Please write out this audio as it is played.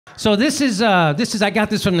So this is I got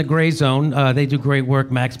this from the Gray Zone. They do great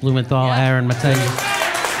work. Max Blumenthal, Aaron Matei.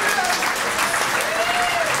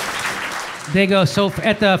 They go, so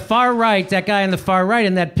at the far right, that guy on the far right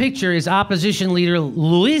in that picture is opposition leader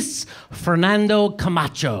Luis Fernando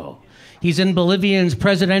Camacho. He's in Bolivian's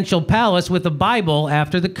presidential palace with a Bible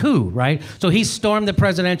after the coup, right? So he stormed the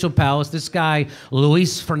presidential palace, this guy,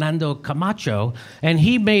 Luis Fernando Camacho, and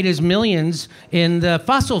he made his millions in the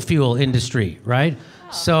fossil fuel industry, right?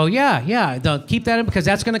 So yeah, keep that in because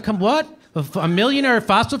that's going to come, what? A millionaire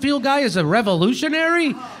fossil fuel guy is a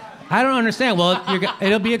revolutionary? I don't understand. Well,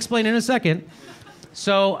 it'll be explained in a second.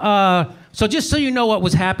 So just so you know what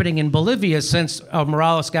was happening in Bolivia since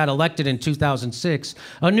Morales got elected in 2006,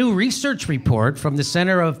 a new research report from the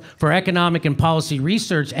Center for Economic and Policy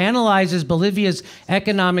Research analyzes Bolivia's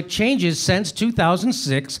economic changes since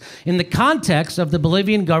 2006 in the context of the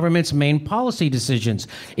Bolivian government's main policy decisions.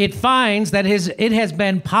 It finds that it has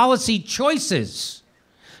been policy choices,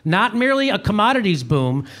 not merely a commodities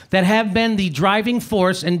boom, that have been the driving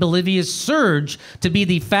force in Bolivia's surge to be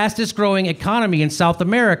the fastest growing economy in South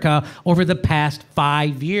America over the past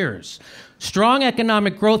 5 years. Strong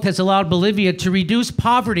economic growth has allowed Bolivia to reduce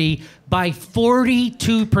poverty by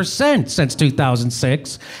 42% since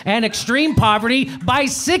 2006 and extreme poverty by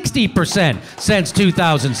 60% since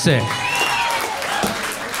 2006.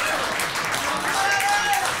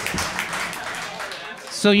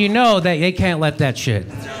 So you know that they can't let that shit.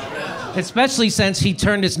 Especially since he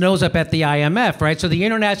turned his nose up at the IMF, right? So the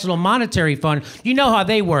International Monetary Fund, you know how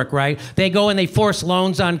they work, right? They go and they force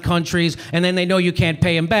loans on countries, and then they know you can't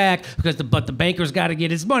pay them back but the banker's got to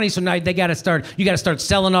get his money. So now you got to start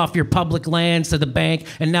selling off your public lands to the bank,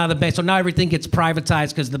 and now so now everything gets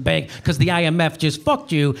privatized because the IMF just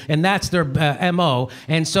fucked you, and that's their MO.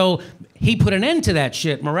 And so he put an end to that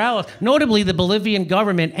shit. Morales, notably, the Bolivian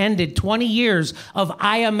government ended 20 years of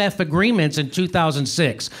IMF agreements in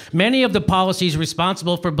 2006. Many of the policies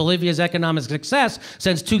responsible for Bolivia's economic success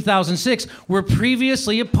since 2006 were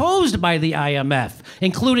previously opposed by the IMF,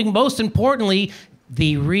 including, most importantly,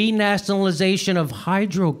 the renationalization of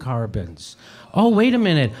hydrocarbons. Oh, wait a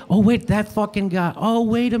minute. Oh, wait, that fucking guy. Oh,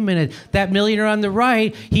 wait a minute. That millionaire on the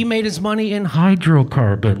right, he made his money in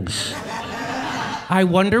hydrocarbons. I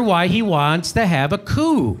wonder why he wants to have a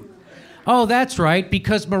coup. Oh, that's right,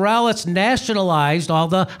 because Morales nationalized all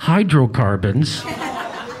the hydrocarbons.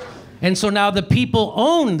 And so now the people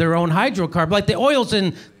own their own hydrocarbons, like the oil's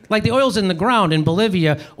in the ground in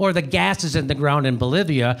Bolivia, or the gas is in the ground in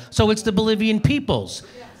Bolivia, so it's the Bolivian people's.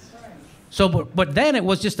 So, but then it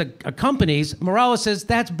was just a company's. Morales says,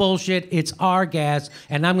 that's bullshit, it's our gas,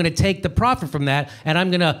 and I'm gonna take the profit from that, and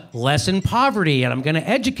I'm gonna lessen poverty, and I'm gonna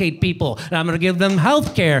educate people, and I'm gonna give them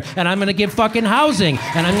health care, and I'm gonna give fucking housing,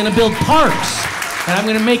 and I'm gonna build parks, and I'm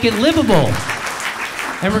gonna make it livable.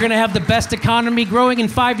 And we're gonna have the best economy growing in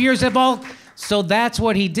 5 years of all. So that's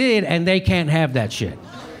what he did, and they can't have that shit.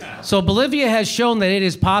 So Bolivia has shown that it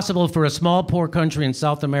is possible for a small, poor country in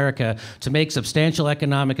South America to make substantial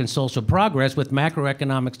economic and social progress with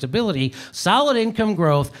macroeconomic stability, solid income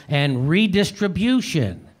growth, and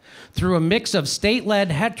redistribution through a mix of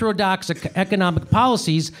state-led heterodox economic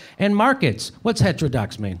policies and markets. What's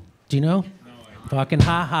heterodox mean? Do you know? No. Fucking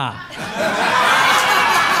ha-ha.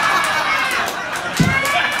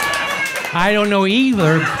 I don't know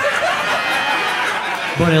either,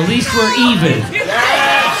 but at least we're even.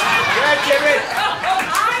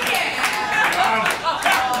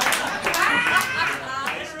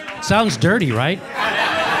 Sounds dirty, right?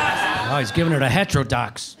 Oh, he's giving it a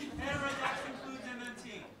heterodox.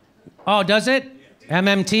 Oh, does it?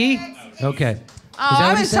 MMT? Okay. Oh,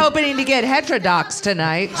 I was hoping to get heterodox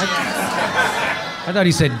tonight. I thought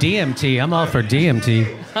he said DMT. I'm all for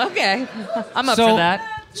DMT. Okay. I'm up for that.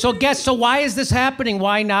 So why is this happening?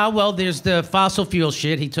 Why now? Well, there's the fossil fuel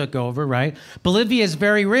shit he took over, right? Bolivia is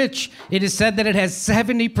very rich. It is said that it has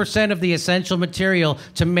 70% of the essential material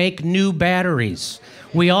to make new batteries.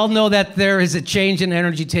 We all know that there is a change in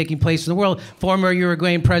energy taking place in the world. Former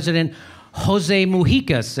Uruguayan President Jose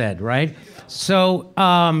Mujica said, right? So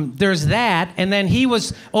there's that, and then he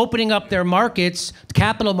was opening up their markets,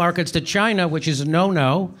 capital markets, to China, which is a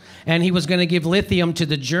no-no, and he was going to give lithium to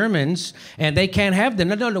the Germans, and they can't have them.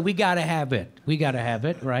 No, we got to have it. We got to have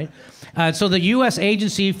it, right? So the U.S.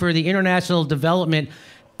 Agency for the International Development,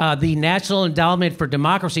 the National Endowment for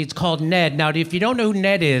Democracy, it's called NED. Now, if you don't know who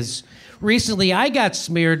NED is, recently I got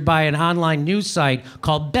smeared by an online news site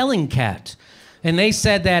called Bellingcat. And they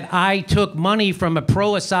said that I took money from a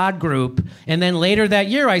pro-Assad group, and then later that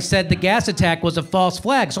year I said the gas attack was a false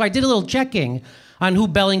flag. So I did a little checking. on who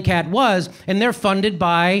Bellingcat was, and they're funded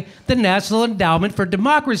by the National Endowment for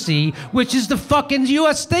Democracy, which is the fucking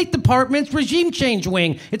U.S. State Department's regime change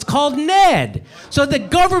wing. It's called NED. So the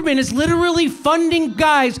government is literally funding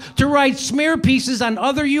guys to write smear pieces on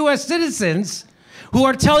other U.S. citizens who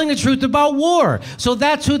are telling the truth about war. So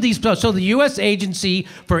that's who so the U.S. Agency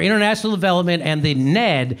for International Development and the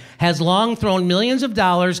NED has long thrown millions of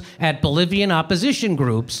dollars at Bolivian opposition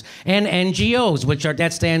groups and NGOs,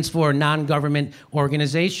 that stands for non-government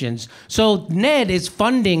organizations. So NED is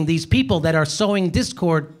funding these people that are sowing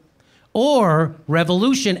discord or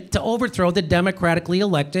revolution to overthrow the democratically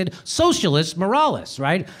elected socialist Morales,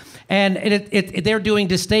 right? And they're doing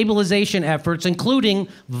destabilization efforts, including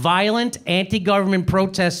violent anti-government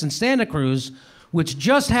protests in Santa Cruz, which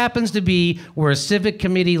just happens to be where a civic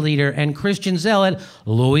committee leader and Christian zealot,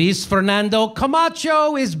 Luis Fernando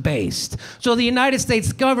Camacho, is based. So the United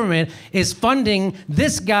States government is funding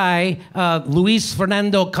this guy, Luis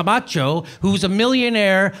Fernando Camacho, who's a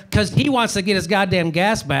millionaire because he wants to get his goddamn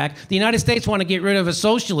gas back. The United States want to get rid of a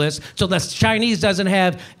socialist so the Chinese doesn't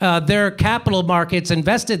have their capital markets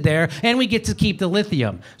invested there, and we get to keep the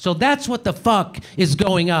lithium. So that's what the fuck is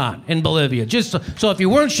going on in Bolivia. Just so if you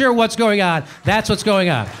weren't sure what's going on, that's what's going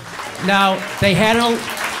on. Now, they had an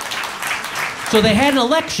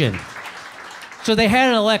election. So they had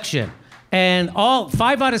an election. And 5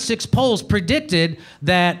 out of 6 polls predicted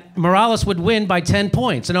that Morales would win by 10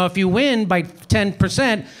 points. And now if you win by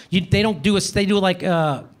 10%, they do like 2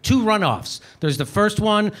 runoffs. There's the first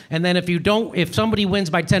one, and then if somebody wins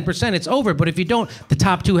by 10%, it's over. But if you don't, the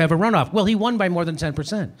top 2 have a runoff. Well, he won by more than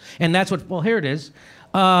 10%. And that's here it is.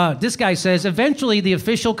 This guy says, eventually the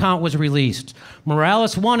official count was released.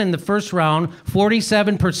 Morales won in the first round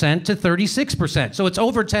 47% to 36%. So it's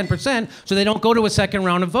over 10%, so they don't go to a second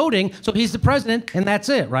round of voting. So he's the president, and that's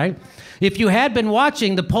it, right? If you had been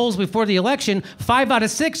watching the polls before the election, 5 out of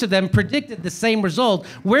 6 of them predicted the same result.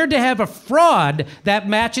 Where to have a fraud that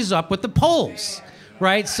matches up with the polls,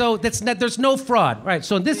 right? So there's no fraud, right?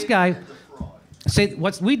 So this guy,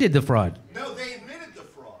 we did the fraud. No, they admitted the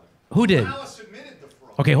fraud. Who did?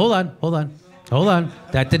 Okay, hold on.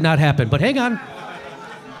 That did not happen, but hang on.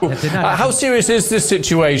 That did not happen. How serious is this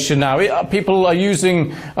situation now? People are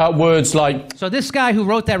using words like... So this guy who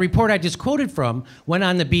wrote that report I just quoted from went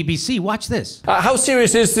on the BBC. Watch this. How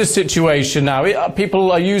serious is this situation now?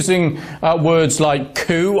 People are using words like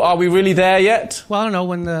coup. Are we really there yet? Well, I don't know,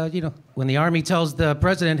 when the army tells the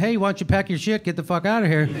president, hey, why don't you pack your shit, get the fuck out of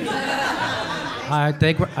here. I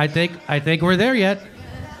think we're there yet.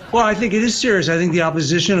 Well, I think it is serious. I think the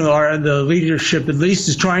opposition, or the leadership at least,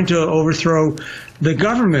 is trying to overthrow the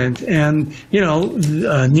government. And,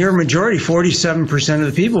 near majority, 47% of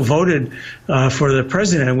the people voted for the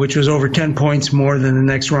president, which was over 10 points more than the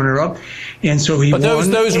next runner-up. And so he won.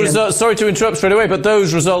 But those results, sorry to interrupt straight away, but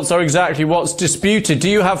those results are exactly what's disputed. Do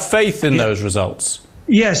you have faith in those results?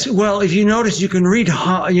 Yes. Well, if you notice, you can read,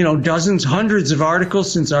 dozens, hundreds of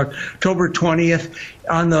articles since October 20th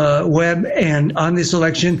on the web and on this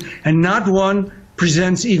election, and not one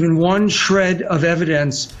presents even one shred of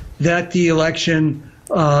evidence that the election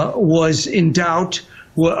was in doubt,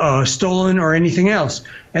 stolen, or anything else.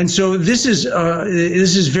 And so this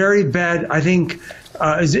is very bad. I think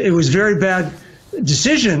it was very bad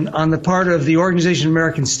decision on the part of the Organization of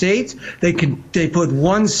American States. They put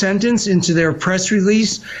one sentence into their press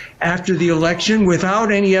release after the election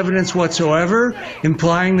without any evidence whatsoever,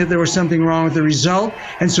 implying that there was something wrong with the result.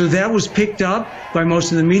 And so that was picked up by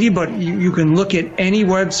most of the media, but you can look at any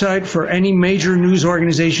website for any major news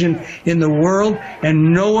organization in the world,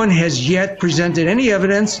 and no one has yet presented any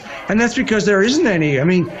evidence, and that's because there isn't any. I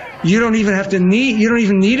mean, you don't even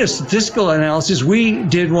need a statistical analysis. We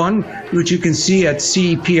did one, which you can see at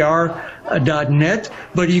CEPR.net,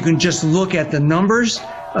 but you can just look at the numbers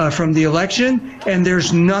from the election, and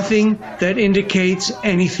there's nothing that indicates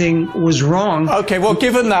anything was wrong. Okay, well,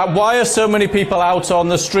 given that, why are so many people out on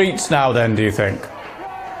the streets now then, do you think?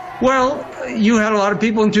 Well, you had a lot of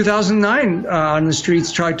people in 2009 on the streets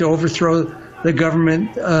tried to overthrow the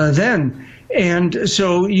government then. And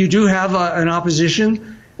so you do have an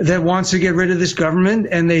opposition that wants to get rid of this government,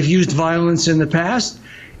 and they've used violence in the past.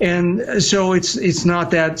 And so it's not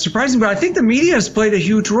that surprising. But I think the media has played a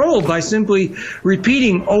huge role by simply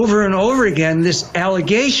repeating over and over again this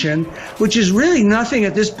allegation, which is really nothing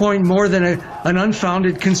at this point more than an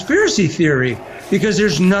unfounded conspiracy theory, because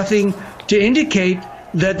there's nothing to indicate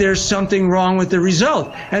that there's something wrong with the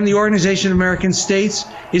result. And the Organization of American States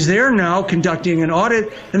is there now conducting an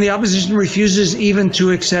audit, and the opposition refuses even to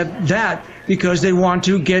accept that because they want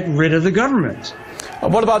to get rid of the government.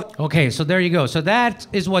 What about... Okay, so there you go. So that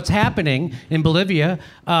is what's happening in Bolivia.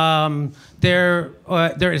 There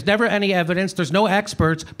is never any evidence. There's no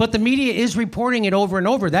experts, but the media is reporting it over and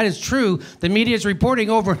over. That is true. The media is reporting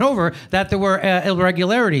over and over that there were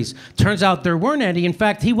irregularities. Turns out there weren't any. In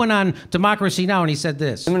fact, he went on Democracy Now! And he said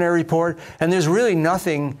this. Preliminary report, and there's really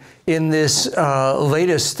nothing in this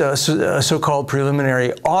latest so-called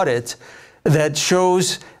preliminary audit that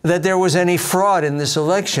shows that there was any fraud in this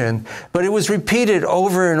election, but it was repeated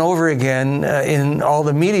over and over again in all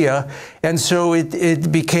the media, and so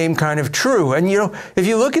it became kind of true. And, you know, if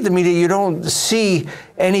you look at the media, you don't see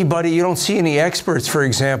anybody, you don't see any experts, for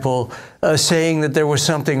example, saying that there was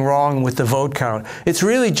something wrong with the vote count. It's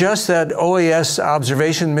really just that OAS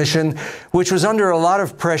observation mission, which was under a lot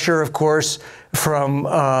of pressure, of course, from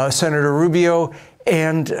Senator Rubio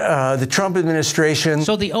and the Trump administration.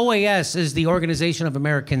 So the OAS is the Organization of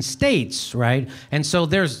American States, right? And so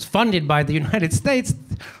they're funded by the United States,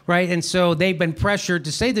 right? And so they've been pressured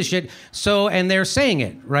to say this shit. So, and they're saying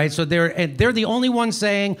it, right? So they're the only ones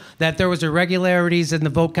saying that there was irregularities in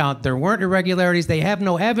the vote count. There weren't irregularities. They have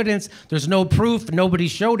no evidence. There's no proof. Nobody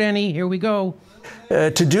showed any. Here we go. To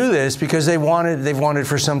do this because they've wanted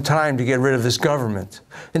for some time to get rid of this government.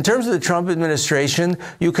 In terms of the Trump administration,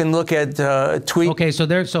 you can look at tweets. Okay, so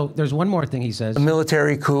there's one more thing he says. A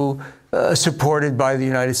military coup supported by the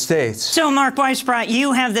United States. So, Mark Weisbrot,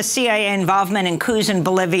 you have the CIA involvement in coups in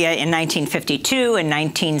Bolivia in 1952, in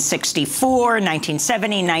 1964,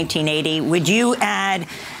 1970, 1980. Would you add?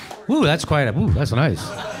 Ooh, that's that's nice.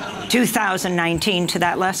 2019 to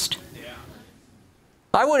that list?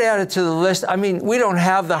 I would add it to the list. I mean, we don't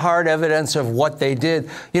have the hard evidence of what they did.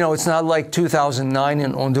 You know, it's not like 2009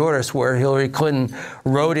 in Honduras where Hillary Clinton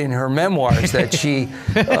wrote in her memoirs that she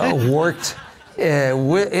worked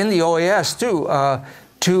in the OAS, too,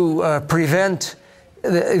 to prevent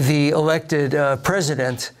the elected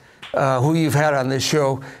president, who you've had on this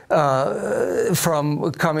show,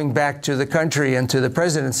 from coming back to the country and to the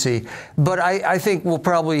presidency. But I think we'll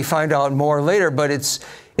probably find out more later, but it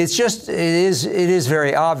is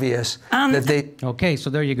very obvious that they... Okay, so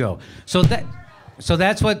there you go. So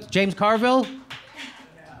that's what James Carville?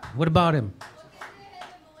 What about him?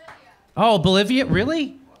 Oh, Bolivia? Really? Yeah,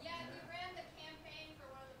 he ran the campaign for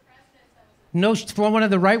one of the presidents. For one of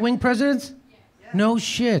the right-wing presidents? Yeah. No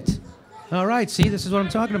shit. All right, see, this is what I'm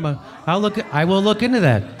talking about. I will look into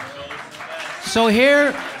that. So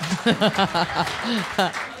here...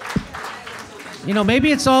 You know,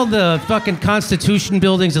 maybe it's all the fucking Constitution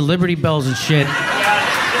buildings and Liberty Bells and shit.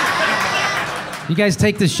 You guys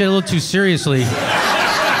take this shit a little too seriously.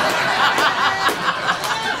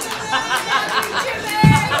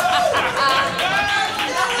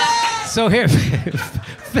 So here,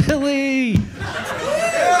 Philly.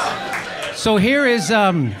 So here is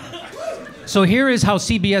how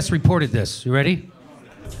CBS reported this. You ready?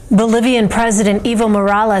 Bolivian President Evo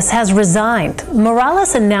Morales has resigned.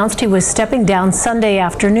 Morales announced he was stepping down Sunday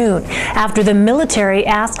afternoon after the military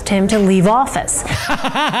asked him to leave office.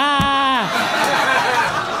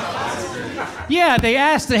 Yeah, they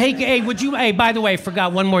asked, hey, would you, hey, by the way, I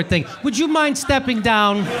forgot one more thing. Would you mind stepping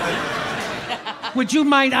down? Would you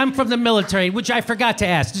mind, I'm from the military, which I forgot to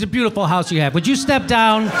ask. It's a beautiful house you have. Would you step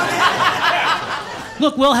down?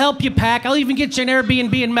 Look, we'll help you pack. I'll even get you an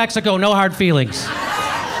Airbnb in Mexico. No hard feelings.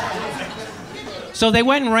 So they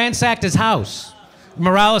went and ransacked his house,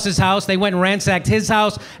 Morales' house. They went and ransacked his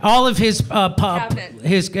house, all of his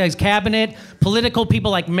cabinet, political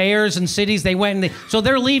people like mayors and cities. They went and so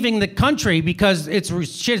they're leaving the country because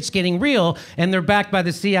shit's getting real, and they're backed by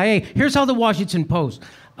the CIA. Here's how the Washington Post.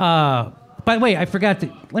 By the way, I forgot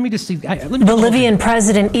to, let me just see. Bolivian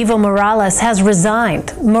President Evo Morales has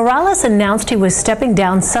resigned. Morales announced he was stepping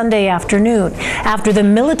down Sunday afternoon after the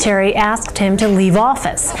military asked him to leave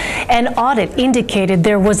office. An audit indicated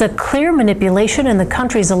there was a clear manipulation in the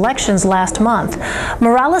country's elections last month.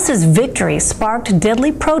 Morales' victory sparked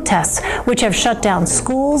deadly protests, which have shut down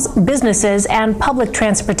schools, businesses, and public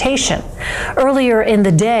transportation. Earlier in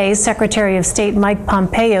the day, Secretary of State Mike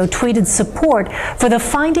Pompeo tweeted support for the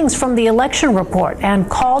findings from the election report and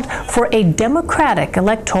called for a democratic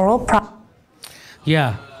electoral process.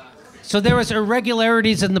 Yeah. So there was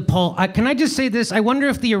irregularities in the poll. Can I just say this? I wonder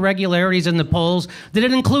if the irregularities in the polls, did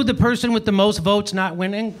it include the person with the most votes not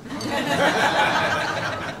winning?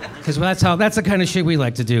 Because that's the kind of shit we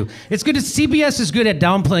like to do. It's good. CBS is good at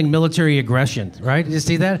downplaying military aggression, right? You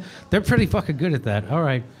see that? They're pretty fucking good at that. All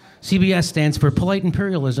right. CBS stands for polite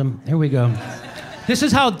imperialism. Here we go. This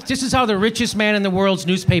is how the richest man in the world's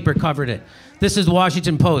newspaper covered it. This is the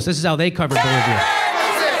Washington Post. This is how they covered Bolivia.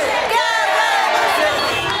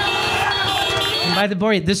 And by the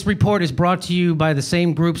way, this report is brought to you by the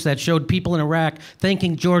same groups that showed people in Iraq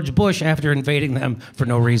thanking George Bush after invading them for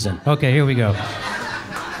no reason. Okay, here we go.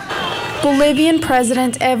 Bolivian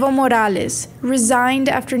President Evo Morales resigned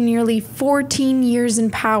after nearly 14 years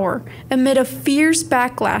in power amid a fierce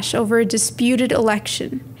backlash over a disputed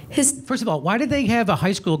election. First of all, why did they have a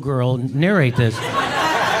high school girl narrate this?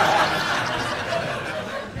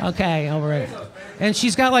 Okay, all right. And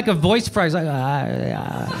she's got like a voice phrase like,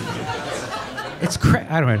 it's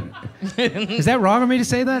I don't know. Is that wrong of me to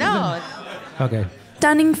say that? No. Okay.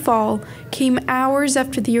 Stunning fall came hours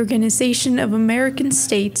after the Organization of American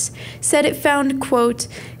States said it found, quote,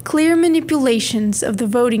 clear manipulations of the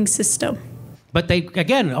voting system. But they,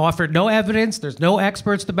 again, offered no evidence. There's no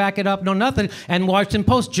experts to back it up, no nothing. And Washington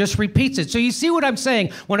Post just repeats it. So you see what I'm saying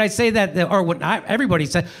when I say that, or when everybody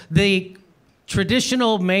said, the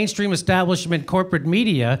traditional mainstream establishment corporate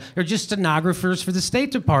media are just stenographers for the State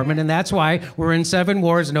Department. And that's why we're in 7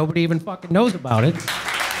 wars and nobody even fucking knows about it.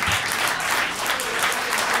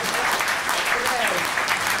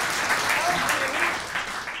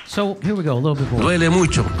 So here we go, a little bit more. Duele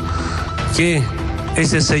mucho que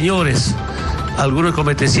esos señores, algunos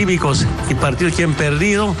comités cívicos y partidos que han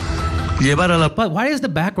perdido, llevar a la... But why does the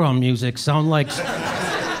background music sound like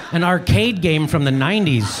an arcade game from the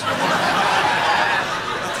 90s?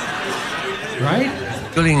 Right?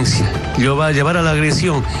 Violencia, llevar a la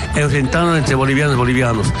agresión, enfrentando entre bolivianos y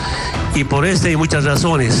bolivianos. Y por esta y muchas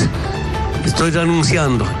razones, estoy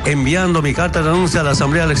renunciando, enviando mi carta de renuncia a la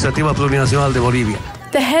Asamblea Legislativa Plurinacional de Bolivia.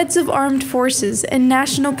 The heads of armed forces and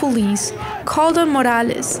national police called on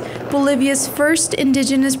Morales, Bolivia's first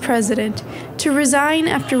indigenous president, to resign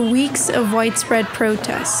after weeks of widespread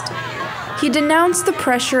protest. He denounced the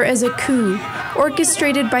pressure as a coup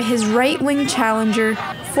orchestrated by his right-wing challenger,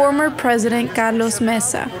 former President Carlos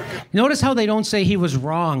Mesa. Notice how they don't say he was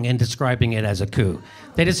wrong in describing it as a coup.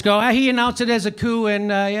 They just go, he announced it as a coup and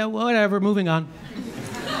yeah, whatever, moving on.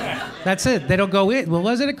 That's it. They don't go, well,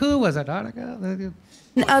 was it a coup? Was it not a coup?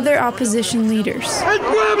 And other opposition leaders.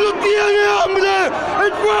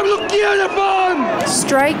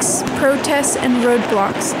 Strikes, protests, and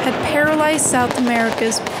roadblocks had paralyzed South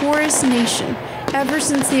America's poorest nation ever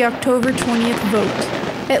since the October 20th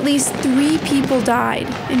vote. At least 3 people died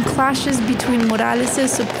in clashes between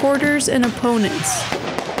Morales' supporters and opponents.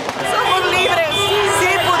 Somos libres,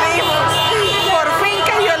 sí pudimos. Por fin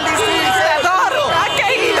cayó el dictador. Ha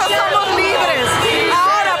caído, somos libres.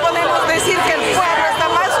 Ahora podemos decir que el pueblo está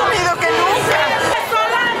más unido que nunca.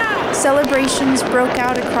 Celebrations broke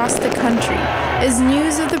out across the country as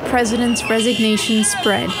news of the president's resignation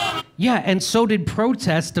spread. Yeah, and so did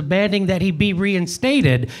protests demanding that he be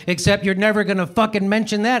reinstated, except you're never gonna fucking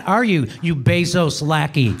mention that, are you, you Bezos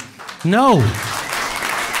lackey? No.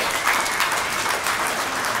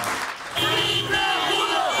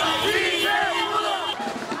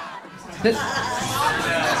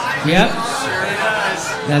 Yep.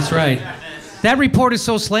 That's right. That report is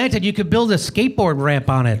so slanted you could build a skateboard ramp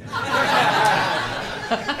on it.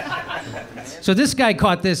 So this guy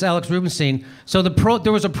caught this, Alex Rubenstein. So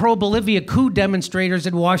there was a pro-Bolivia coup demonstrators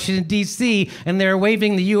in Washington, D.C., and they're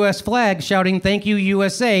waving the U.S. flag, shouting, "Thank you,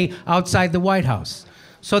 USA," outside the White House.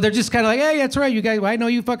 So they're just kind of like, hey, that's right, you guys, I know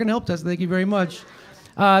you fucking helped us, thank you very much.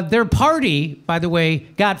 Their party, by the way,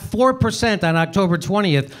 got 4% on October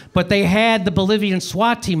 20th, but they had the Bolivian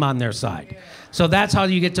SWAT team on their side. So that's how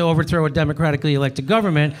you get to overthrow a democratically elected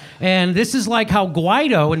government. And this is like how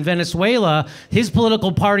Guaido in Venezuela, his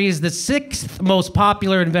political party is the 6th most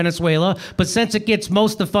popular in Venezuela, but since it gets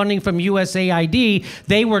most of the funding from USAID,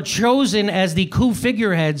 they were chosen as the coup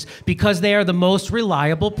figureheads because they are the most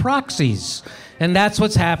reliable proxies. And that's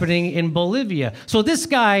what's happening in Bolivia. So this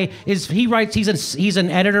guy he writes, he's an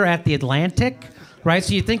editor at The Atlantic, right?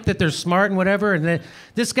 So you think that they're smart and whatever, and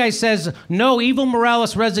this guy says, no, Evo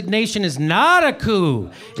Morales' resignation is not a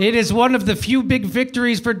coup. It is one of the few big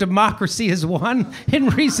victories for democracy has won in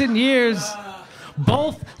recent years.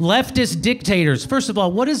 Both leftist dictators. First of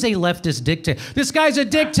all, what is a leftist dictator? This guy's a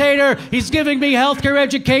dictator. He's giving me healthcare,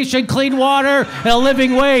 education, clean water, and a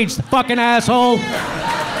living wage, the fucking asshole.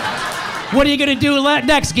 What are you gonna do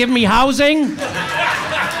next? Give me housing?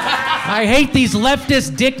 I hate these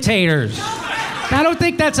leftist dictators. I don't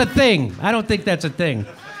think that's a thing. I don't think that's a thing.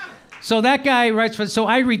 So that guy writes, so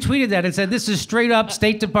I retweeted that and said, this is straight up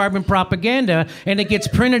State Department propaganda, and it gets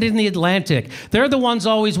printed in The Atlantic. They're the ones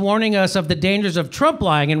always warning us of the dangers of Trump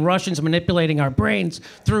lying and Russians manipulating our brains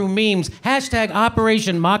through memes. Hashtag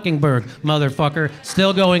Operation Mockingbird, motherfucker,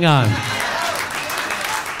 still going on.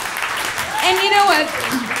 And you know what?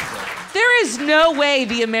 There There is no way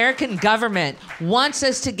the American government wants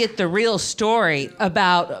us to get the real story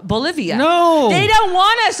about Bolivia. No. They don't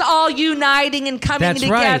want us all uniting and coming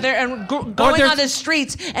together and going on the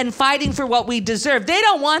streets and fighting for what we deserve. They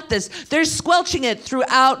don't want this. They're squelching it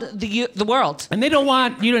throughout the world. And they don't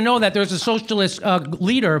want you to know that there's a socialist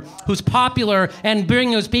leader who's popular and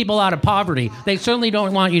bringing those people out of poverty. They certainly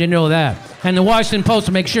don't want you to know that. And the Washington Post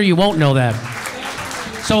will make sure you won't know that.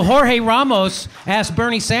 So Jorge Ramos asked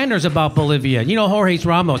Bernie Sanders about Bolivia. You know Jorge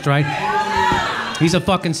Ramos, right? He's a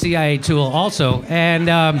fucking CIA tool also. And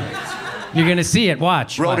you're going to see it.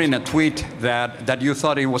 Watch. Wrote in a tweet that you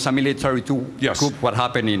thought it was a military coup, what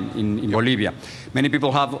happened in Bolivia. Many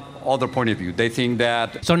people have other point of view. They think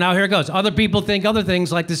that... So now here it goes. Other people think other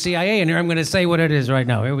things like the CIA, and here I'm going to say what it is right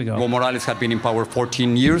now. Here we go. Evo Morales had been in power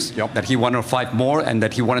 14 years, that he wanted 5 more, and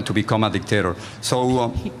that he wanted to become a dictator.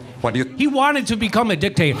 So... He wanted to become a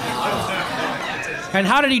dictator. And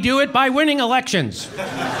how did he do it? By winning elections.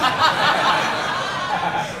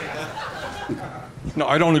 No,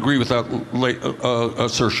 I don't agree with that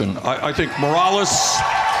assertion. I think Morales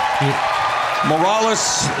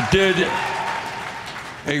did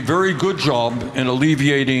a very good job in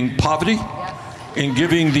alleviating poverty, in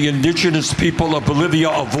giving the indigenous people of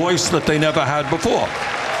Bolivia a voice that they never had before.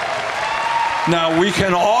 Now, we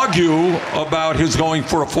can argue about his going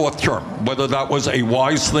for a 4th term, whether that was a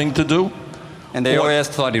wise thing to do. And they always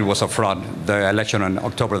thought it was a fraud, the election on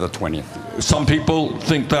October the 20th. Some people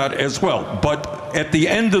think that as well. But at the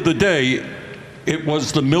end of the day, it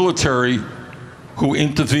was the military who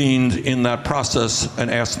intervened in that process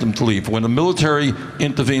and asked them to leave. When the military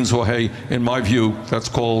intervenes, Jorge, in my view, that's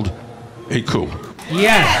called a coup.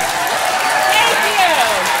 Yes.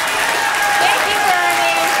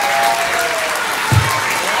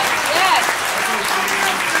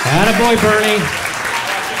 Attaboy, Bernie.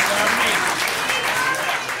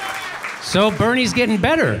 So Bernie's getting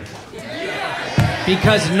better.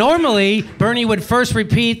 Because normally, Bernie would first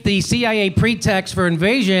repeat the CIA pretext for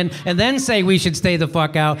invasion and then say we should stay the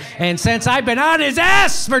fuck out. And since I've been on his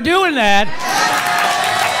ass for doing that,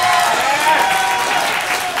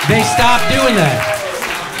 they stopped doing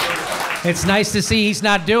that. It's nice to see he's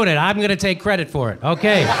not doing it. I'm going to take credit for it.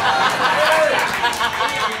 Okay.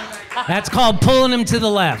 That's called pulling him to the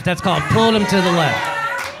left. That's called pulling him to the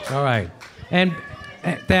left. All right. And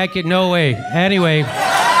thank you. No way. Anyway.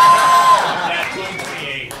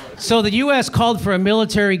 So the U.S. called for a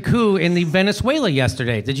military coup in Venezuela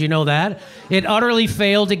yesterday. Did you know that? It utterly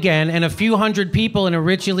failed again, and a few hundred people in a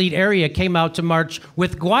rich elite area came out to march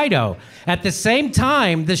with Guaido. At the same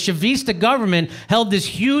time, the Chavista government held this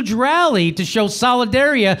huge rally to show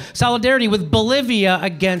solidarity with Bolivia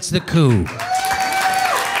against the coup.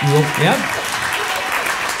 Yep.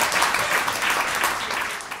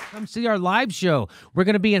 Come see our live show. We're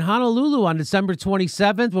going to be in Honolulu on December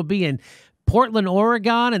 27th. We'll be in Portland,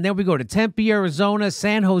 Oregon, and then we go to Tempe, Arizona,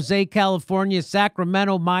 San Jose, California,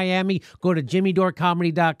 Sacramento, Miami. Go to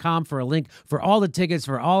JimmyDoreComedy.com for a link for all the tickets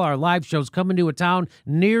for all our live shows coming to a town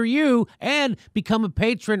near you, and become a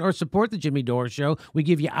patron or support the Jimmy Dore Show. We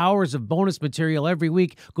give you hours of bonus material every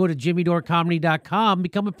week. Go to JimmyDoreComedy.com,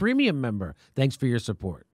 become a premium member. Thanks for your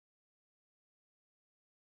support.